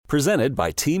Presented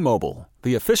by T-Mobile,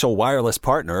 the official wireless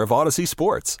partner of Odyssey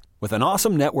Sports. With an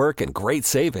awesome network and great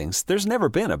savings, there's never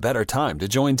been a better time to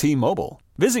join T-Mobile.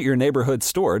 Visit your neighborhood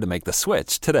store to make the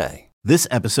switch today. This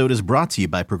episode is brought to you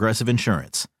by Progressive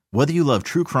Insurance. Whether you love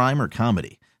true crime or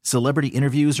comedy, celebrity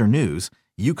interviews or news,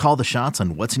 you call the shots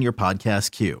on what's in your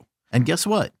podcast queue. And guess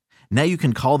what? Now you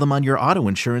can call them on your auto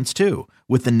insurance too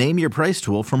with the Name Your Price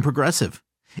tool from Progressive.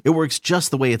 It works just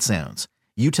the way it sounds.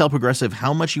 You tell Progressive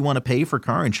how much you want to pay for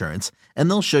car insurance, and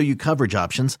they'll show you coverage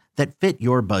options that fit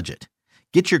your budget.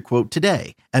 Get your quote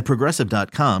today at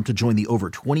Progressive.com to join the over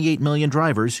 28 million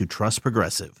drivers who trust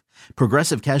Progressive.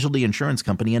 Progressive Casualty Insurance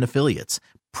Company and Affiliates.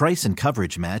 Price and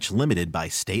coverage match limited by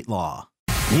state law.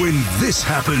 When this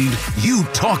happened, you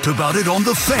talked about it on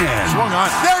The Fan. Swung on.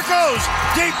 There it goes.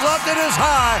 Deep left. It is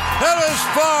high. It is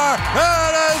far.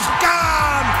 It is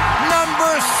gone.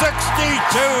 Number 62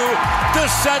 to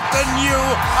set the new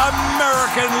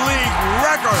American League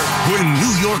record. When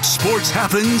New York sports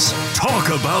happens, talk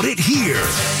about it here.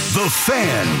 The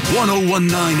Fan,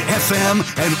 101.9 FM,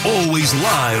 and always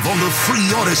live on the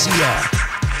free Odyssey app.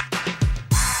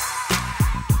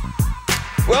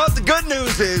 Well, the good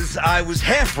news is I was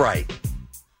half right.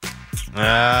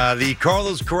 The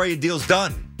Carlos Correa deal's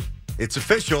done. It's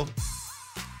official.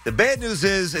 The bad news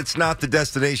is it's not the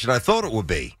destination I thought it would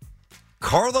be.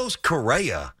 Carlos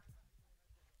Correa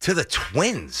to the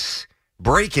Twins.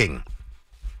 Breaking.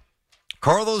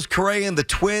 Carlos Correa and the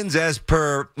Twins, as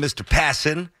per Mr.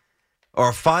 Passan,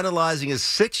 are finalizing a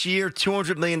 6-year,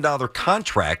 $200 million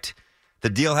contract. The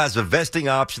deal has a vesting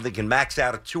option that can max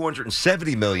out at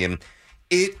 $270 million.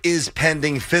 It is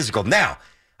pending physical. Now,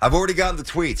 I've already gotten the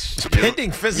tweets. It's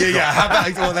pending physical. Yeah. How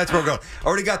about, well, that's where we're going.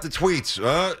 Already got the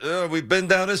tweets. We've been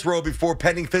down this road before.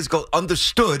 Pending physical.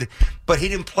 Understood. But he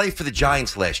didn't play for the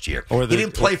Giants last year. He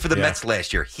didn't play for the Mets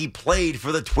last year. He played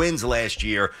for the Twins last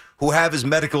year, who have his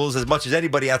medicals as much as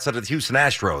anybody outside of the Houston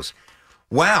Astros.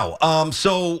 Wow.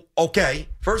 Okay.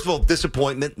 First of all,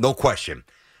 disappointment, no question.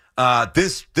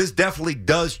 This definitely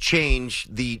does change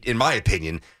in my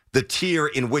opinion, the tier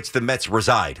in which the Mets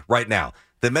reside right now.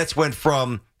 The Mets went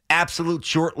from absolute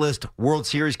shortlist World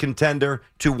Series contender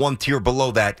to one tier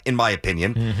below that, in my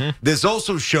opinion. Mm-hmm. This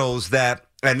also shows that,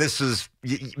 and this is,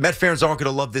 Met fans aren't going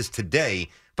to love this today,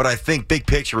 but I think big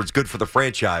picture, it's good for the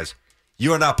franchise.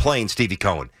 You are not playing Stevie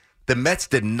Cohen. The Mets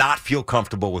did not feel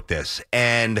comfortable with this,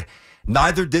 and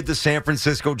neither did the San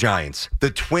Francisco Giants.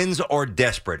 The Twins are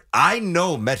desperate. I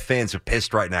know Met fans are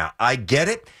pissed right now. I get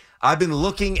it. I've been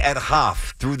looking at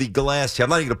Hoff through the glass. I'm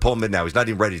not even going to pull him in now. He's not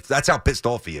even ready. That's how pissed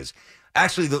off he is.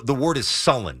 Actually, the word is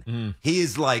sullen. He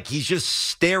is he's just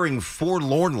staring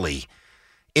forlornly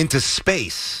into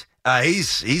space.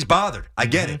 He's bothered. I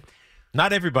get it.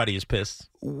 Not everybody is pissed.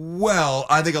 Well,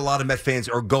 I think a lot of Met fans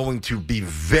are going to be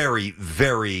very,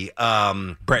 very...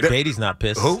 Brett Beatty's not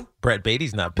pissed. Who? Brett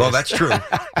Beatty's not pissed. Well, that's true.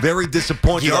 Very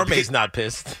disappointed. Guillorme's not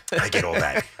pissed. I get all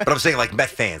that. But I'm saying Met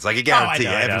fans. I guarantee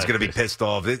Evan's going to be pissed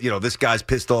off. This guy's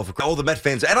pissed off. All the Met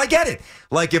fans. And I get it.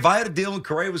 If I had a deal and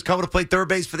Correa was coming to play third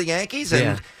base for the Yankees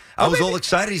and I was all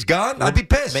excited he's gone, I'd be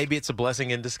pissed. Maybe it's a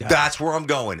blessing in disguise. That's where I'm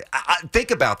going.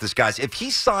 Think about this, guys. If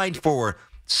he signed for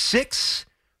 6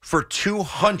 for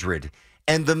 $200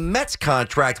 and the Mets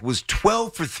contract was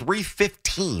 12 for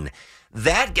 $315.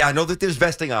 That I know that there's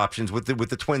vesting options with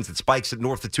the Twins that spikes it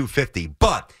north of 250,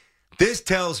 but this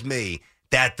tells me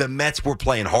that the Mets were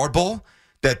playing hardball.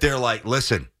 That they're like,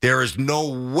 listen, there is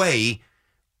no way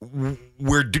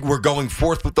we're going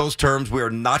forth with those terms. We are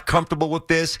not comfortable with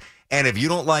this, and if you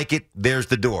don't like it, there's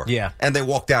the door. Yeah, and they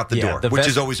walked out the door, which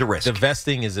is always a risk. The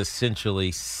vesting is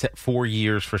essentially 4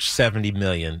 years for $70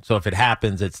 million. So if it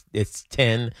happens, it's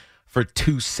 10 for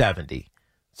 $270.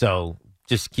 So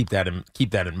just keep that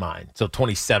in mind. So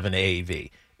 27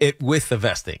 AAV with the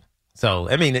vesting. So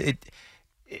I mean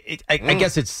I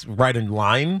guess it's right in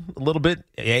line a little bit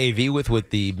AAV with what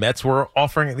the Mets were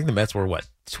offering. I think the Mets were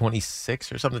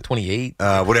 26 or something, 28.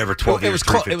 Whatever, 12 years. It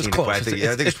was close. I think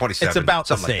it's 27. It's about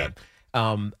the same. Like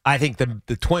that. I think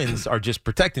the Twins are just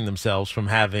protecting themselves from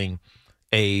having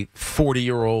a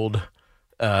 40-year-old,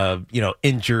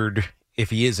 injured, if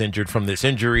he is injured from this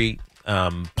injury,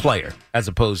 player, as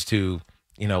opposed to,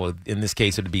 in this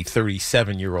case, it would be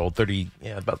 37-year-old,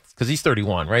 because he's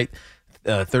 31, right?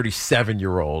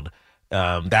 37-year-old.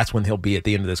 That's when he'll be at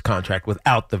the end of this contract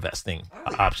without the vesting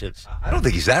options. I don't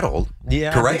think he's that old.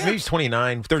 Yeah, correct. Maybe he's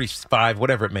 29, 35,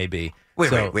 whatever it may be.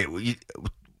 Wait.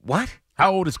 What?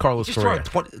 How old is Carlos Correa?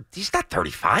 He's not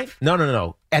 35.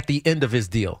 No. At the end of his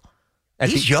deal.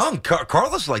 He's young.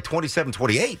 Carlos is like 27,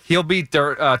 28. He'll be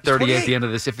 38 at the end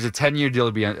of this. If it's a 10-year deal,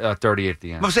 he'll be 38 at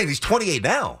the end. I'm saying he's 28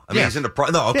 now. I mean, he's in the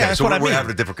no. Okay, yeah, so we're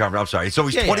having a different conversation. I'm sorry. So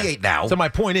he's 28 now. So my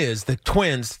point is, the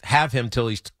Twins have him till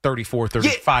he's 34,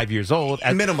 35 years old.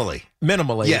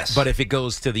 Minimally, yes. But if it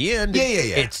goes to the end,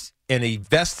 it's and he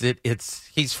vests it.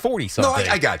 He's 40 something.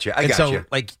 No, I got you.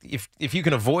 Like if you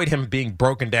can avoid him being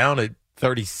broken down at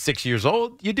 36 years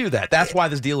old, you do that. That's why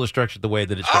this deal is structured the way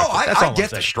that it's structured. I get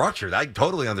the structure. I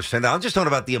totally understand that. I'm just talking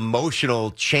about the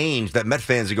emotional change that Met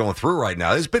fans are going through right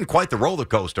now. It's been quite the roller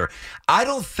coaster. I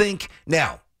think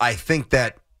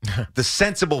that the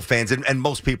sensible fans, and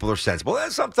most people are sensible.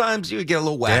 Sometimes you get a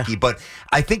little wacky, but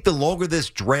I think the longer this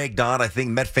dragged on, I think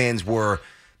Met fans were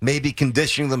maybe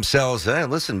conditioning themselves,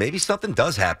 listen, maybe something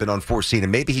does happen unforeseen,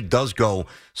 and maybe he does go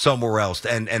somewhere else,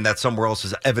 and that somewhere else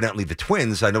is evidently the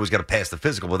Twins. I know he's got to pass the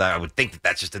physical, but I would think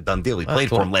that's just a done deal. He played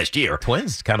for him last year.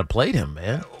 Twins kind of played him,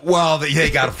 man. Well, they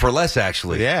got him for less,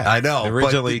 actually. Yeah. I know.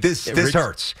 Originally, but this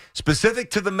hurts. Specific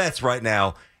to the Mets right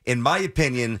now, in my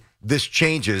opinion, this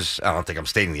changes. I don't think I'm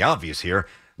stating the obvious here.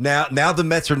 Now the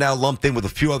Mets are now lumped in with a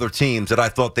few other teams that I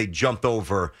thought they jumped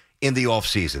over in the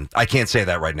offseason. I can't say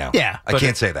that right now. Yeah. I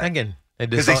can't say that. Again,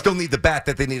 because they still need the bat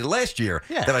that they needed last year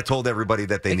that I told everybody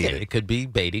that they needed. It could be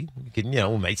Beatty. You could,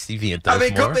 make Steve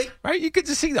Vientos more. Could be. Right? You could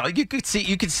just see that. You could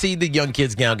see the young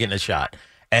kids now getting a shot.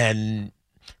 And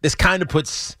this kind of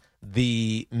puts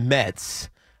the Mets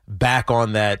back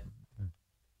on that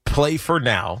play for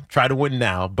now, try to win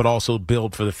now, but also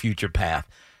build for the future path,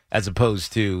 as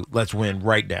opposed to let's win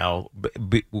right now,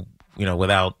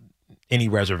 without any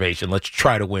reservation. Let's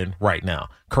try to win right now.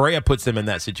 Correa puts them in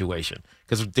that situation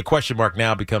because the question mark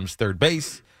now becomes third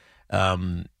base.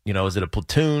 Is it a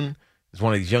platoon? Does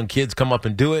one of these young kids come up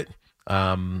and do it?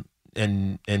 And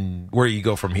where do you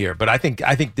go from here? But I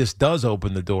think this does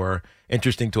open the door,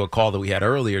 interesting to a call that we had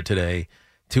earlier today,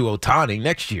 to Ohtani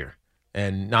next year.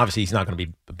 And obviously he's not going to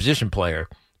be a position player,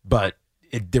 but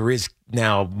there is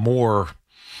now more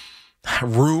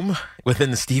room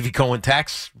within the Stevie Cohen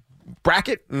tax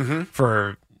bracket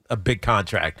for a big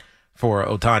contract for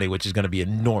Ohtani, which is going to be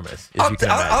enormous.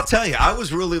 I'll tell you, I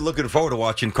was really looking forward to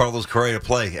watching Carlos Correa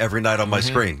play every night on my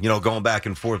screen. Going back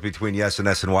and forth between yes and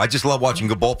SNY. I just love watching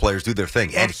good ball players do their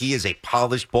thing, and he is a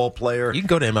polished ball player. You can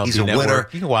go to MLB He's a Network. winner.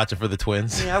 You can watch it for the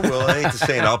Twins. Yeah, I will. I hate to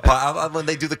say it. When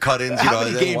they do the cut-ins, How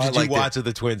many games did you watch of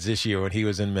the Twins this year when he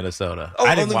was in Minnesota?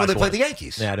 I didn't only when they played the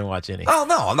Yankees. Yeah, I didn't watch any. Oh,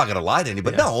 no, I'm not going to lie to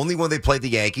anybody. No, only when they played the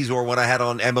Yankees or when I had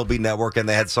on MLB Network and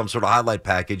they had some sort of highlight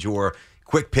package or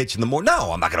quick pitch in the morning.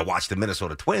 No, I'm not going to watch the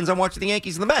Minnesota Twins. I'm watching the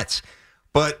Yankees and the Mets.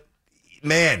 But,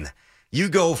 man, you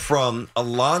go from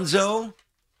Alonso,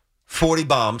 40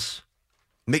 bombs,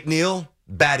 McNeil,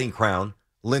 batting crown,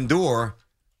 Lindor,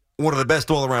 one of the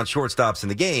best all-around shortstops in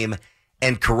the game,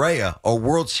 and Correa, a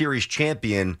World Series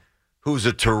champion who's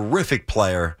a terrific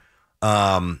player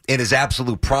in his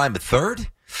absolute prime at third.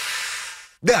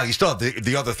 Now, you still have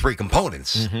the other three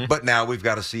components, but now we've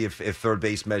got to see if third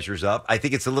base measures up. I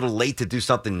think it's a little late to do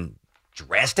something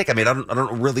drastic. I mean, I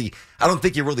don't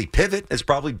think you really pivot. It's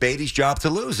probably Beatty's job to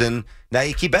lose, and now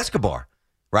you keep Escobar,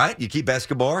 right? You keep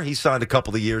Escobar. He signed a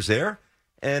couple of years there,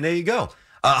 and there you go.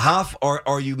 Hoff,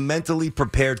 are you mentally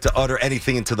prepared to utter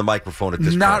anything into the microphone at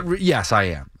this point? Yes, I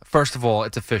am. First of all,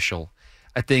 it's official.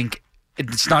 I think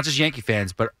it's not just Yankee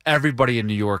fans, but everybody in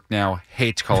New York now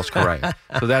hates Carlos Correa.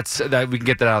 So that we can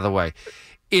get that out of the way.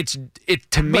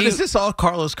 To me. But is this all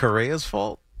Carlos Correa's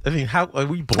fault? I mean, how are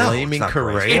we blaming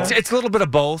Correa? It's a little bit of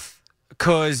both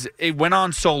because it went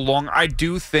on so long. I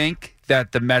do think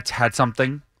that the Mets had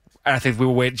something, and I think we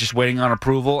were just waiting on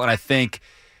approval. And I think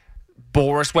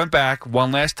Boris went back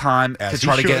one last time to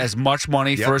try to get as much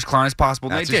money for his client as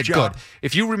possible. And they did. Good.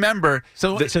 If you remember.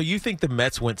 So you think the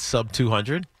Mets went sub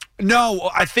 200? No,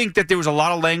 I think that there was a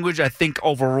lot of language. I think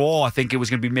overall, I think it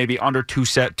was going to be maybe under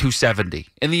 270.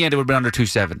 In the end, it would have been under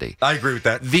 270. I agree with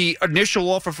that. The initial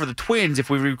offer for the Twins,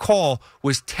 if we recall,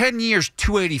 was 10 years,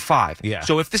 285. Yeah.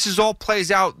 So if this all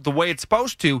plays out the way it's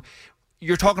supposed to,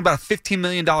 you're talking about a $15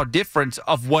 million difference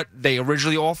of what they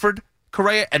originally offered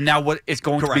Correa and now what is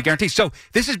going to be guaranteed. So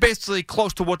this is basically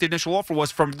close to what the initial offer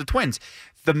was from the Twins.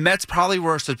 The Mets probably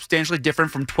were substantially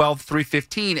different from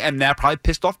 12-3-15, and that probably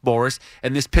pissed off Boris,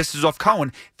 and this pisses off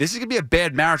Cohen. This is going to be a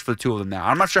bad marriage for the two of them now.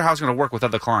 I'm not sure how it's going to work with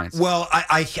other clients. Well,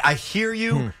 I hear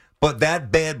you, but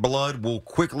that bad blood will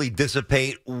quickly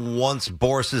dissipate once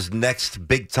Boris's next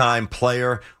big-time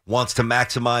player wants to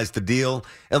maximize the deal,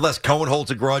 unless Cohen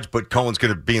holds a grudge, but Cohen's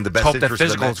going to be in the best interest of the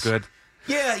Mets. Hope that physical's good.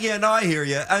 Yeah, no, I hear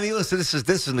you. I mean, listen, this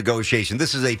is negotiation.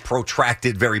 This is a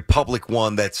protracted, very public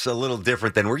one that's a little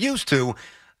different than we're used to.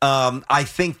 I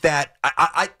think that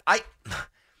I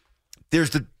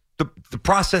there's the the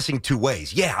processing two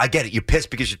ways. Yeah, I get it. You're pissed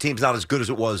because your team's not as good as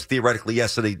it was theoretically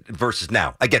yesterday versus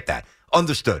now. I get that.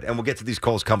 Understood. And we'll get to these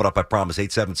calls coming up, I promise.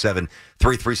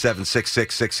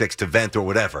 877-337-6666 to vent or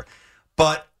whatever.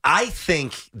 But I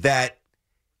think that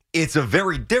it's a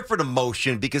very different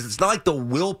emotion because it's not like the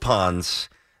Wilpons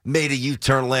made a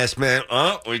U-turn last minute.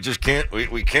 We just can't.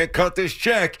 We can't cut this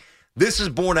check. This is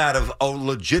born out of a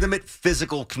legitimate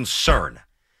physical concern.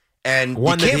 And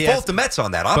you can't fault the Mets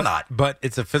on that. I'm not. But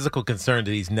it's a physical concern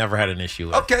that he's never had an issue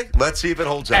with. Okay, let's see if it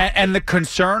holds up. And the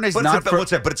concern is But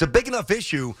it's a big enough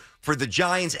issue for the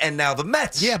Giants and now the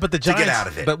Mets but the Giants, to get out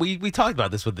of it. But we talked about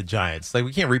this with the Giants. Like,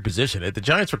 we can't reposition it. The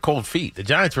Giants were cold feet. The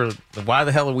Giants were, why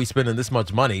the hell are we spending this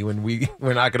much money when we're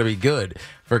not going to be good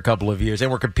for a couple of years? And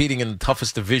we're competing in the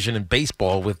toughest division in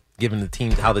baseball with given the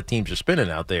teams how the teams are spinning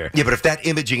out there. Yeah, but if that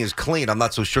imaging is clean, I'm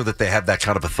not so sure that they have that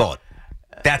kind of a thought.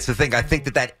 That's the thing. I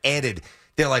think that added.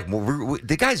 They're like, well,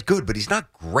 the guy's good, but he's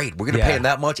not great. We're going to pay him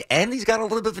that much, and he's got a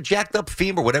little bit of a jacked up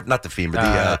femur, whatever. Not the femur,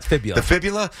 the fibula. The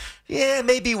fibula. Yeah,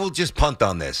 maybe we'll just punt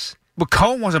on this. But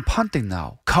Cohen wasn't punting,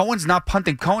 though. Cohen's not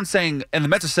punting. Cohen's saying, and the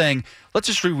Mets are saying, let's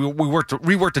just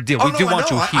rework the deal. We do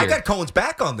want you here. I got Cohen's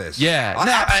back on this. Yeah,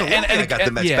 absolutely. I got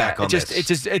the Mets back on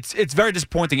this. It's very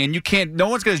disappointing, and you can't. No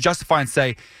one's going to justify and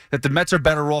say that the Mets are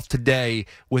better off today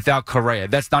without Correa.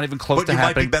 That's not even close to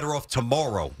happening. But you might be better off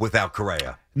tomorrow without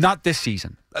Correa. Not this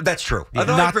season. That's true.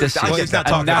 Not this season.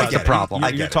 That's the problem.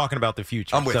 You're talking about the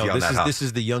future. I'm with you on that. This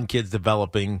is the young kids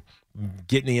developing,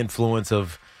 getting the influence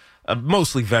of a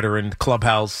mostly veteran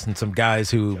clubhouse and some guys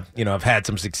who have had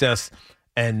some success,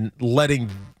 and letting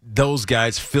those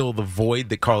guys fill the void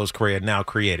that Carlos Correa now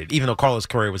created. Even though Carlos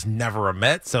Correa was never a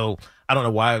Met, so I don't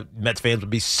know why Mets fans would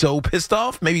be so pissed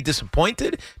off, maybe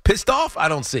disappointed, pissed off. I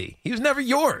don't see. He was never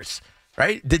yours,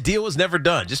 right? The deal was never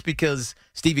done. Just because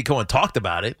Stevie Cohen talked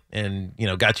about it and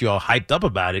got you all hyped up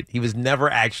about it, he was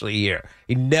never actually here.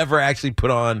 He never actually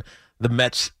put on the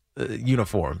Mets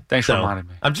uniform. Thanks for reminding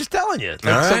me. I'm just telling you. All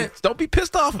right. So don't be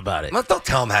pissed off about it. Well, don't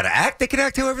tell them how to act. They can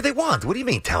act however they want. What do you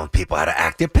mean telling people how to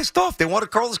act? They're pissed off. They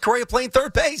wanted Carlos Correa playing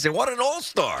third base. They wanted an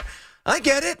all-star. I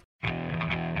get it.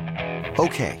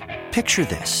 Okay, picture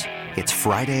this. It's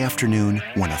Friday afternoon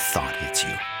when a thought hits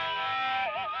you.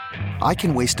 I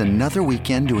can waste another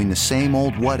weekend doing the same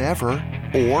old whatever,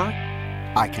 or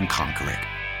I can conquer it.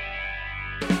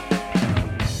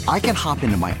 I can hop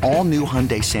into my all-new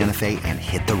Hyundai Santa Fe and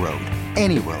hit the road.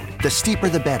 Any road. The steeper,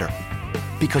 the better.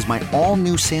 Because my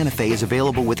all-new Santa Fe is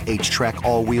available with H-Track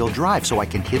all-wheel drive, so I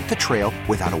can hit the trail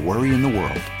without a worry in the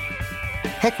world.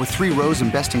 Heck, with 3 rows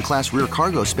and best-in-class rear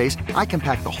cargo space, I can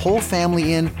pack the whole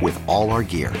family in with all our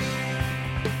gear.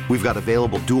 We've got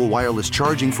available dual wireless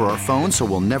charging for our phones, so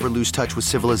we'll never lose touch with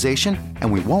civilization,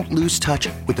 and we won't lose touch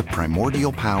with the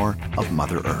primordial power of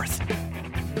Mother Earth.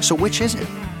 So which is it?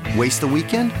 Waste the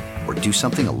weekend or do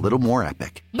something a little more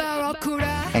epic?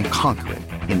 And conquer it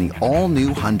in the all-new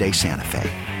Hyundai Santa Fe.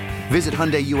 Visit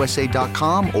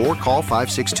HyundaiUSA.com or call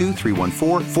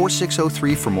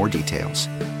 562-314-4603 for more details.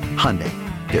 Hyundai,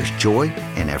 there's joy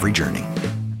in every journey.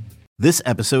 This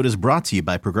episode is brought to you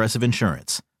by Progressive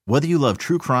Insurance. Whether you love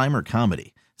true crime or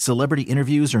comedy, celebrity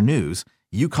interviews or news,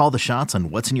 you call the shots on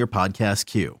what's in your podcast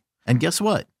queue. And guess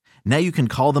what? Now you can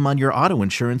call them on your auto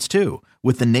insurance too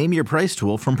with the Name Your Price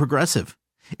tool from Progressive.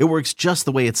 It works just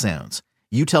the way it sounds.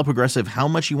 You tell Progressive how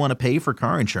much you want to pay for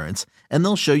car insurance, and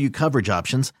they'll show you coverage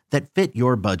options that fit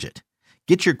your budget.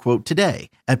 Get your quote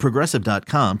today at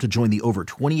Progressive.com to join the over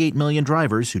 28 million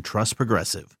drivers who trust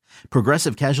Progressive.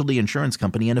 Progressive Casualty Insurance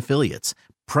Company and Affiliates.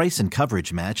 Price and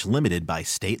coverage match limited by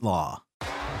state law.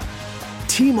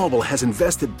 T-Mobile has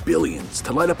invested billions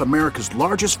to light up America's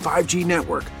largest 5G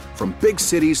network, from big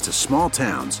cities to small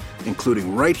towns,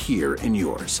 including right here in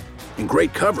yours. And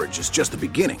great coverage is just the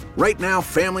beginning. Right now,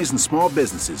 families and small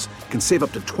businesses can save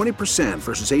up to 20%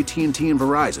 versus AT&T and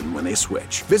Verizon when they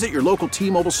switch. Visit your local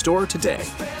T-Mobile store today.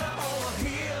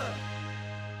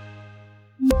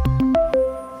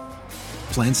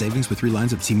 Plan savings with 3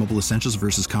 lines of T-Mobile Essentials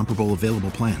versus comparable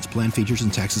available plans. Plan features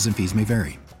and taxes and fees may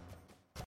vary.